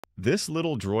This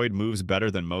little droid moves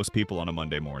better than most people on a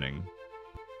Monday morning.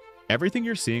 Everything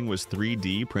you're seeing was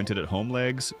 3D printed at home: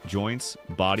 legs, joints,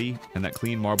 body, and that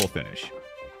clean marble finish.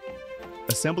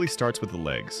 Assembly starts with the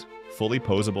legs, fully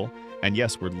poseable, and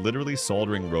yes, we're literally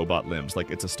soldering robot limbs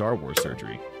like it's a Star Wars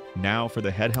surgery. Now for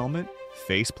the head helmet,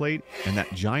 faceplate, and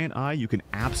that giant eye you can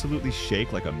absolutely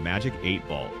shake like a magic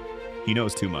 8-ball. He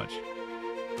knows too much.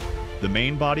 The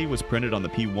main body was printed on the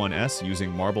P1S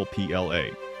using marble PLA.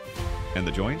 And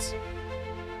the joints?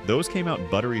 Those came out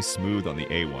buttery smooth on the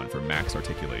A1 for max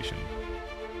articulation.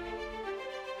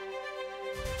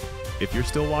 If you're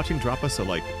still watching, drop us a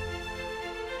like.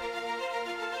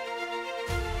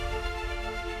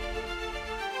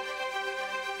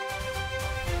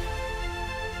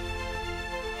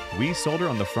 We solder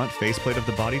on the front faceplate of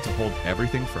the body to hold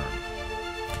everything firm.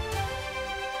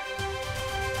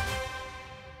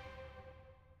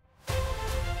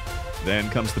 Then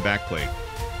comes the back plate,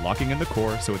 locking in the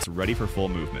core so it's ready for full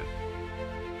movement.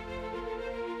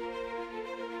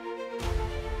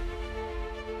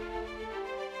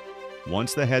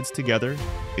 Once the head's together,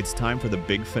 it's time for the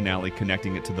big finale,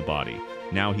 connecting it to the body.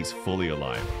 Now he's fully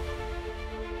alive.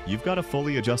 You've got a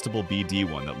fully adjustable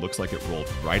BD-1 that looks like it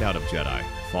rolled right out of Jedi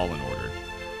Fallen Order.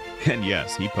 And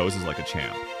yes, he poses like a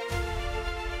champ.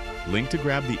 Link to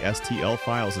grab the STL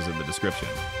files is in the description.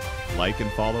 Like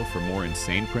and follow for more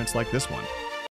insane prints like this one.